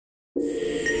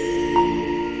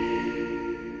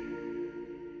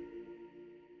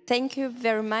Thank you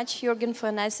very much, Jürgen, for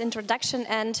a nice introduction,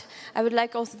 and I would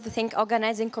like also to thank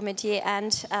organizing committee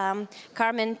and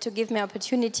Carmen to give me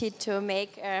opportunity to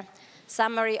make a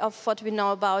summary of what we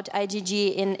know about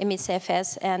IgG in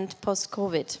ME/CFS and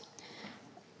post-COVID.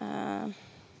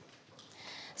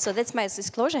 So that's my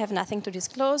disclosure. I have nothing to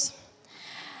disclose.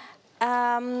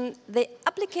 The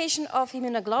application of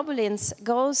immunoglobulins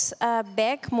goes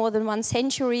back more than 1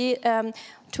 century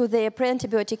to the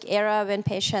pre-antibiotic era, when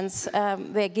patients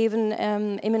were given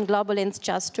immunoglobulins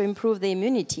just to improve the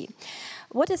immunity.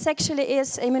 What this actually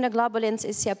is, immunoglobulins,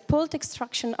 is a pooled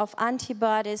extraction of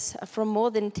antibodies from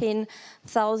more than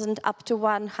 10,000 up to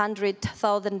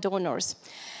 100,000 donors.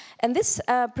 And this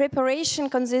preparation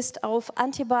consists of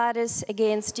antibodies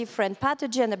against different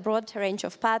pathogens, a broad range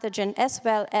of pathogens, as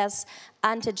well as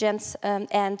antigens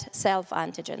and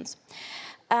self-antigens.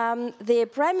 The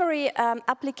primary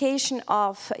application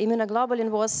of immunoglobulin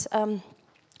was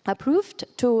approved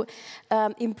to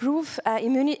improve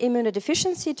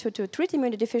immunodeficiency, to treat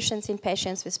immunodeficiency in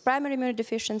patients with primary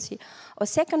immunodeficiency or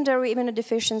secondary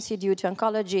immunodeficiency due to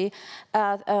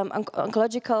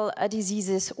oncological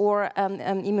diseases or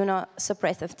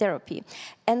immunosuppressive therapy.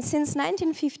 And since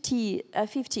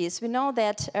 1950s, we know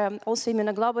that also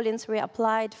immunoglobulins were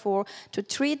applied to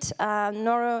treat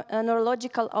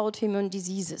neurological autoimmune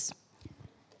diseases.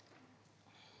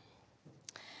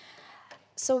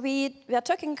 So we are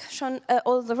talking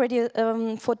already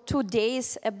for 2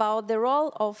 days about the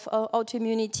role of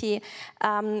autoimmunity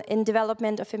in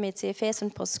development of ME/CFS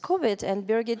and post-COVID. And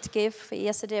Birgit gave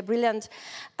yesterday a brilliant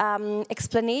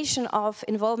explanation of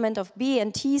involvement of B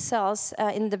and T cells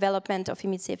in development of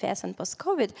ME/CFS and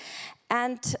post-COVID.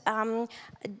 And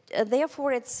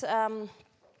therefore it's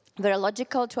very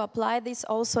logical to apply this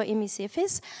also in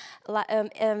ME/CFS,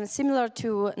 similar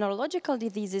to neurological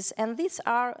diseases. And these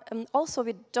are also,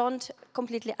 we don't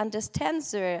completely understand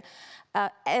the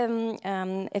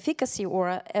efficacy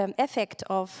or effect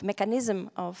of mechanism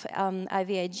of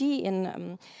IVIG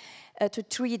in to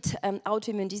treat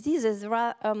autoimmune diseases. There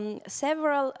are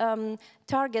several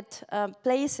target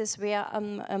places where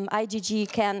IgG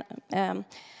can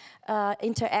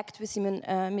interact with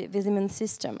immune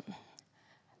system.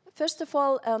 First of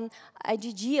all,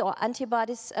 IgG or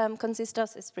antibodies consist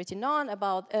of, it's pretty known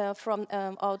about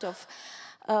out of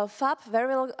Fab,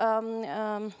 variable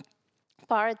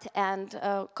part and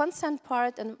constant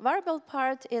part, and variable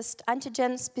part is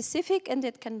antigen specific, and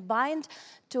it can bind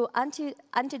to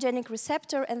antigenic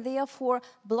receptor and therefore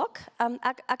block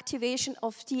activation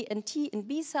of T and T in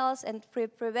B cells and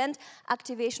prevent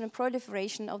activation and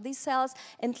proliferation of these cells,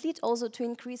 and lead also to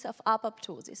increase of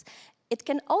apoptosis. It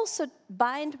can also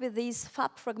bind with these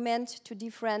Fab fragments to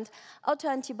different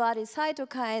autoantibody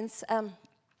cytokines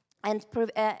and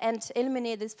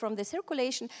eliminate this from the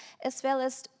circulation, as well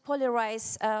as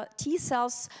polarize T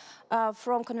cells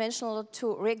from conventional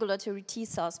to regulatory T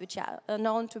cells, which are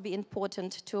known to be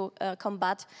important to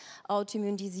combat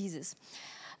autoimmune diseases.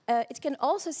 It can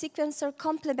also sequencer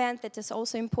complement, that is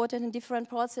also important in different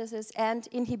processes, and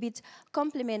inhibit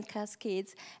complement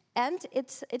cascades. And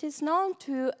it is known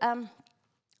to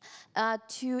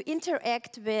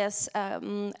interact with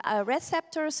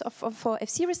receptors for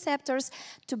Fc receptors,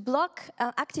 to block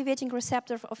activating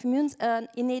receptor of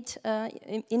innate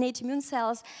immune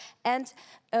cells, and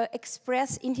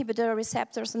express inhibitory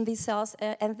receptors on these cells,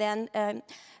 and then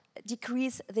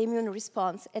decrease the immune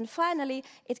response. And finally,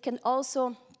 it can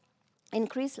also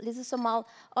increase lysosomal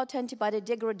autoantibody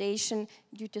degradation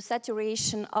due to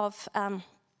saturation of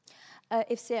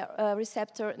Fc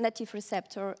receptor, native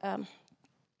receptor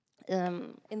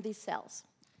in these cells.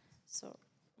 So,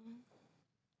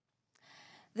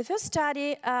 the first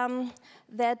study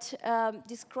that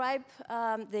described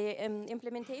the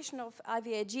implementation of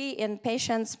IVIG in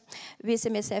patients with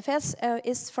ME/CFS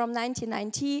is from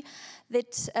 1990.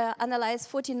 That analyzed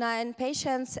 49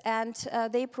 patients, and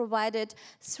they provided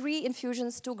 3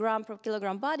 infusions, 2 grams per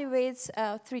kilogram body weights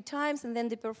 3 times, and then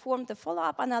they performed the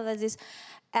follow-up analysis.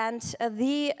 And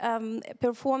they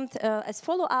performed as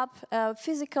follow-up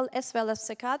physical as well as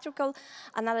psychiatrical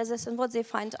analysis, and what they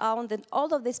find out that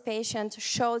all of these patients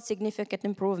showed significant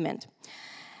improvement.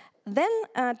 Then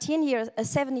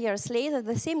 7 years later,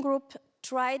 the same group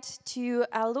tried to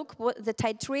look what the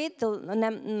titrate,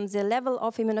 the level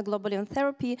of immunoglobulin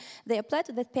therapy they applied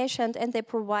to that patient, and they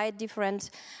provide different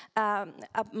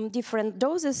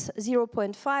doses,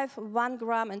 0.5, 1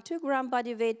 gram and 2 gram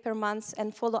body weight per month,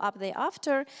 and follow up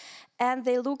thereafter. And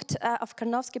they looked of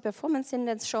Karnofsky performance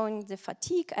index, showing the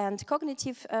fatigue and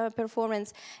cognitive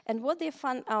performance. And what they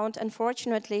found out,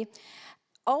 unfortunately,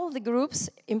 all the groups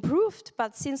improved,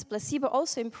 but since placebo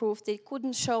also improved, they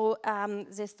couldn't show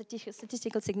the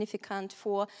statistical significance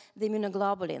for the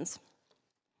immunoglobulins.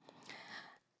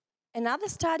 Another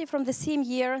study from the same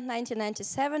year,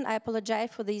 1997, I apologize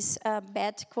for this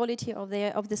bad quality of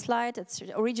the slide, it's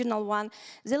the original one.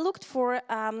 They looked for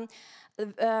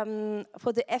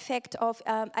the effect of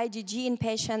IgG in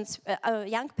patients,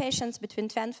 young patients between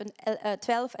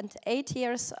 12 and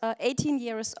 18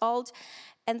 years old,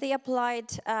 and they applied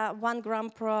 1 gram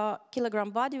per kilogram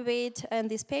body weight in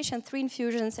this patient, 3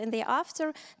 infusions, and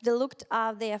thereafter they looked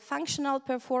at their functional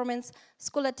performance,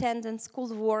 school attendance,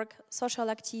 school work, social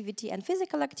activity, and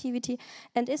physical activity.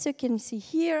 And as you can see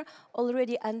here,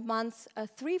 already at month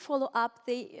 3 follow-up,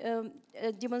 they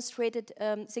demonstrated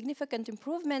significant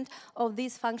improvement of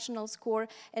this functional score,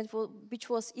 and which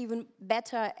was even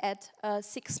better at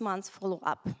 6 months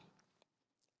follow-up.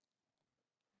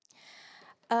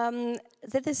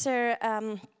 That is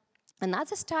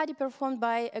another study performed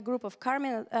by a group of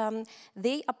Carmen.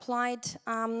 They applied,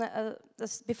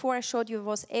 before I showed you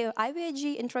was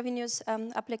IVIG, intravenous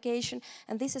application,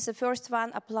 and this is the first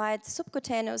one applied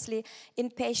subcutaneously in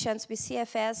patients with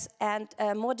CFS and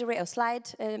moderate or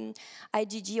slight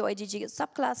IgG or IgG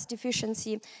subclass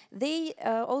deficiency. They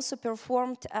also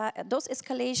performed dose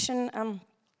escalation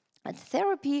and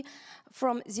therapy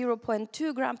from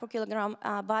 0.2 gram per kilogram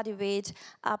body weight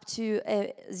up to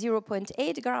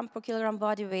 0.8 gram per kilogram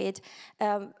body weight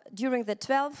during the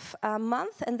 12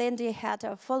 month, and then they had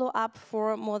a follow-up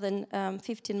for more than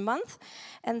 15 months.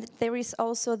 And there is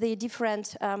also the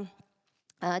different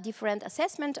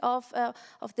assessment of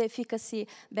the efficacy,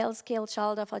 Bell scale,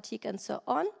 Chalder, fatigue, and so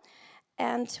on.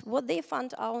 And what they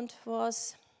found out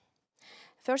was,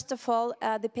 first of all,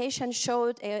 the patient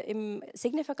showed a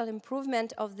significant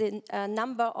improvement of the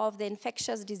number of the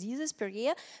infectious diseases per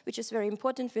year, which is very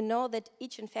important. We know that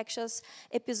each infectious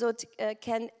episode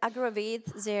can aggravate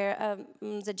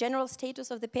the general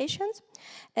status of the patient.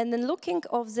 And then looking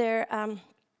of their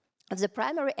the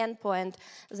primary endpoint,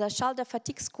 the Chalder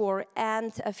fatigue score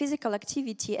and physical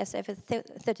activity,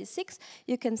 SF36,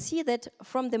 you can see that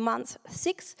from the month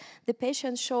 6, the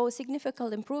patients show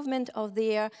significant improvement of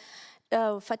their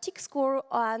fatigue score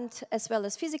and as well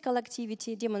as physical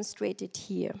activity demonstrated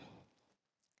here.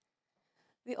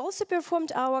 We also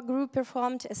performed, our group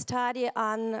performed a study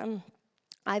on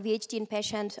IVIG in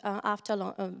patients after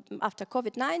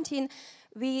COVID-19.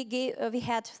 We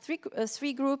had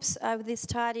three groups of this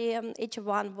study. Each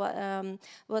one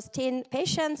was 10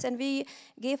 patients, and we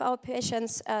gave our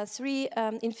patients 3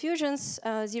 infusions,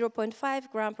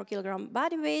 0.5 gram per kilogram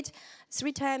body weight,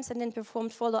 3 times, and then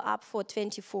performed follow-up for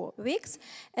 24 weeks.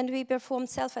 And we performed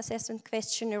self-assessment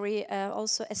questionnaire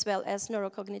also, as well as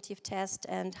neurocognitive test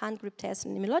and hand grip test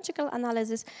and immunological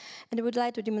analysis. And I would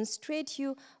like to demonstrate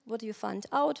you what you found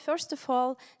out. First of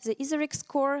all, the IVIG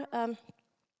score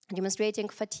demonstrating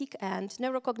fatigue and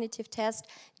neurocognitive test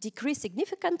decreased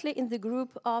significantly in the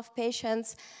group of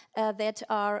patients that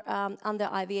are under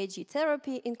IVIG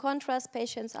therapy. In contrast,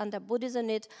 patients under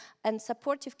budesonide and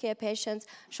supportive care patients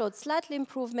showed slightly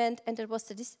improvement, and there was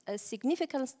a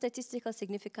significant statistical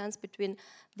significance between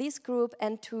this group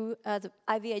and the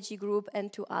IVIG group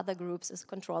and 2 other groups as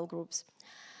control groups.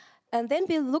 And then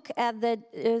we look at the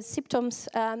symptoms.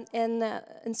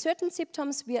 In certain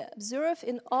symptoms, we observe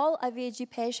in all IVIG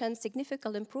patients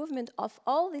significant improvement of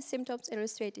all the symptoms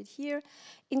illustrated here.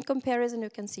 In comparison, you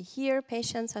can see here,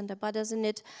 patients under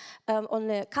budesonide,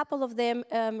 only a couple of them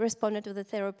responded to the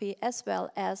therapy, as well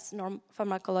as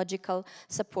pharmacological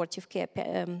supportive care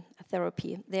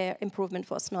therapy. Their improvement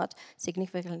was not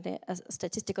significantly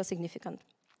statistically significant.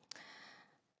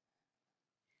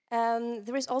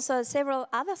 There is also several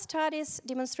other studies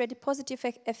demonstrated positive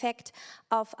effect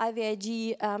of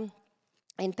IVIG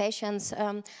in patients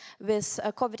with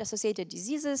COVID-associated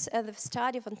diseases. The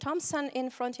study von Thompson in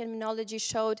Frontier Immunology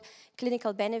showed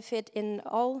clinical benefit in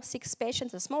all 6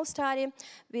 patients, a small study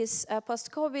with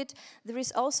post-COVID. There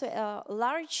is also a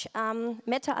large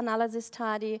meta-analysis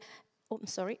study,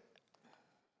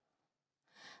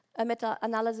 a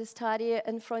meta-analysis study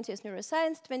in Frontiers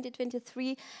Neuroscience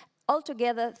 2023.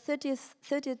 Altogether,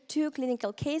 32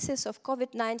 clinical cases of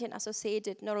COVID-19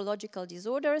 associated neurological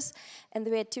disorders, and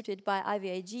they were treated by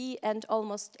IVIG, and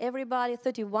almost everybody,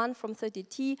 31 from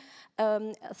 32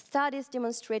 studies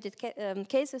demonstrated,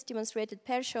 cases demonstrated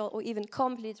partial or even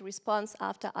complete response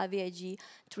after IVIG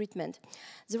treatment.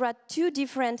 There are 2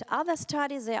 different other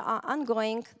studies that are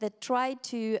ongoing that try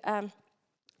to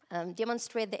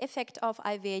demonstrate the effect of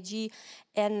IVIG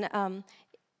and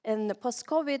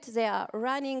post-COVID. They are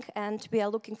running, and we are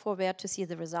looking forward to see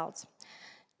the results.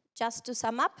 Just to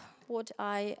sum up what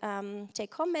I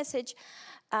take home message.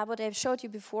 What I've showed you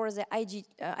before, the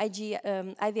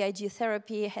IVIG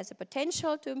therapy has a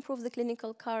potential to improve the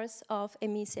clinical course of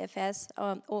ME, CFS,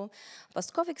 or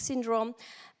post-COVID syndrome.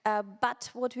 But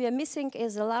what we are missing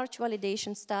is a large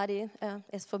validation study,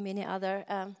 as for many other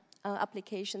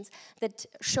applications, that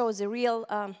shows the real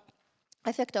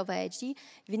effect of IgG.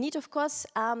 We need, of course,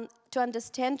 to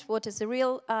understand what is the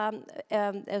real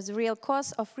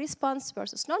cause of response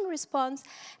versus non-response,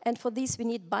 and for this we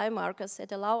need biomarkers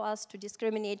that allow us to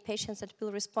discriminate patients that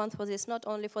will respond for this, not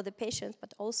only for the patients,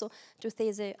 but also to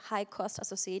see the high cost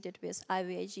associated with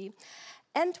IVIG.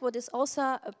 And what is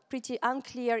also pretty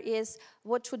unclear is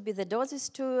what should be the doses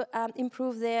to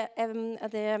improve the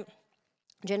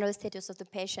general status of the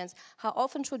patients, how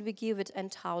often should we give it,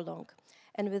 and how long.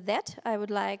 And with that, I would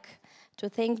like to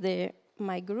thank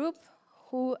my group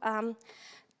who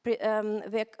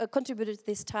contributed to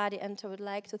this study, and I would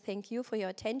like to thank you for your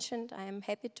attention. I am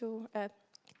happy to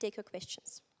take your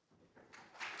questions.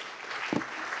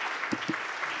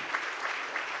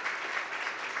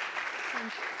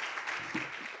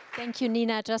 Thank you,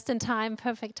 Nina. Just in time,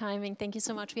 perfect timing. Thank you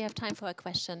so much. We have time for a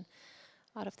question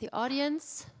out of the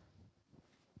audience.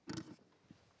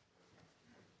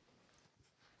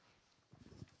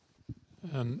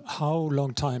 How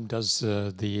long time does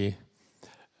the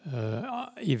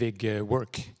IVIG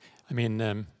work? I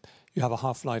mean, you have a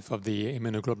half-life of the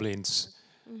immunoglobulins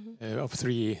of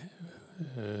 3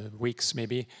 weeks,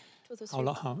 maybe.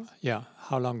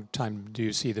 How long time do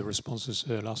you see the responses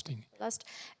lasting?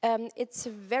 It's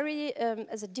very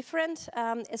different,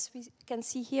 as we can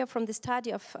see here from the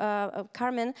study of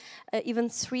Carmen, even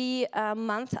 3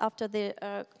 months after the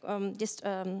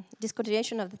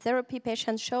discontinuation of the therapy,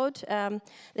 patients showed the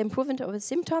improvement of the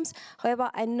symptoms. However,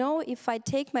 I know if I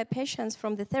take my patients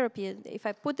from the therapy, if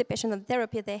I put the patient on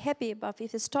therapy, they're happy, but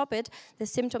if you stop it, the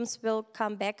symptoms will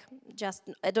come back.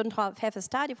 I don't have a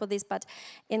study for this, but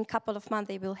in a couple of months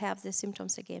they will have the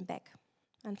symptoms again back,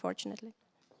 unfortunately.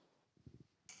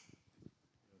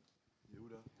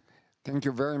 Thank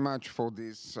you very much for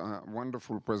this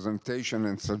wonderful presentation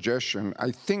and suggestion.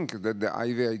 I think that the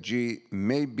IVIG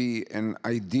may be an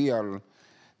ideal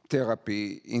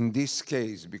therapy in this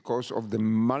case because of the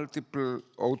multiple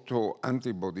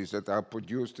autoantibodies that are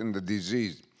produced in the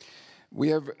disease. We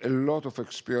have a lot of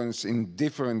experience in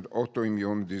different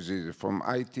autoimmune diseases, from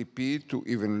ITP to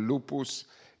even lupus,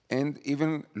 and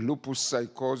even lupus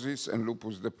psychosis and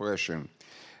lupus depression.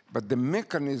 But the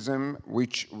mechanism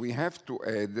which we have to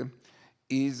add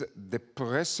is the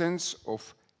presence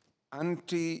of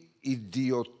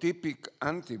anti-idiotypic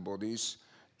antibodies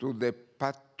to the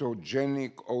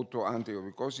pathogenic autoantibody,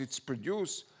 because it's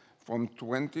produced from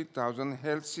 20,000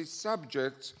 healthy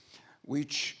subjects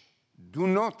which do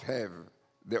not have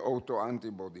the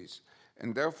autoantibodies.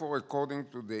 And therefore, according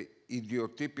to the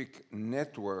idiotypic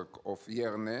network of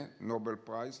Yerne, Nobel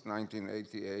Prize,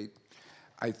 1988,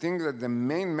 I think that the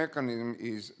main mechanism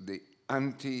is the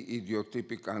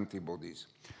anti-idiotypic antibodies.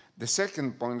 The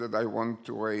second point that I want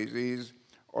to raise is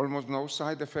almost no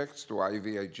side effects to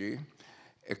IVIG,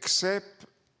 except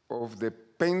of the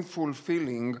painful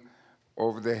feeling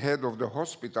of the head of the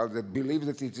hospital that believes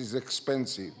that it is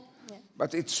expensive. Yeah.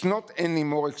 But it's not any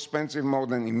more expensive more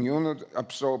than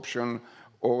immunoabsorption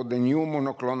or the new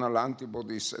monoclonal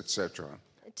antibodies, etc.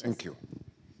 Thank you.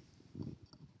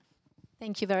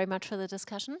 Thank you very much for the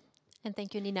discussion, and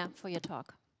thank you, Nina, for your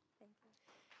talk.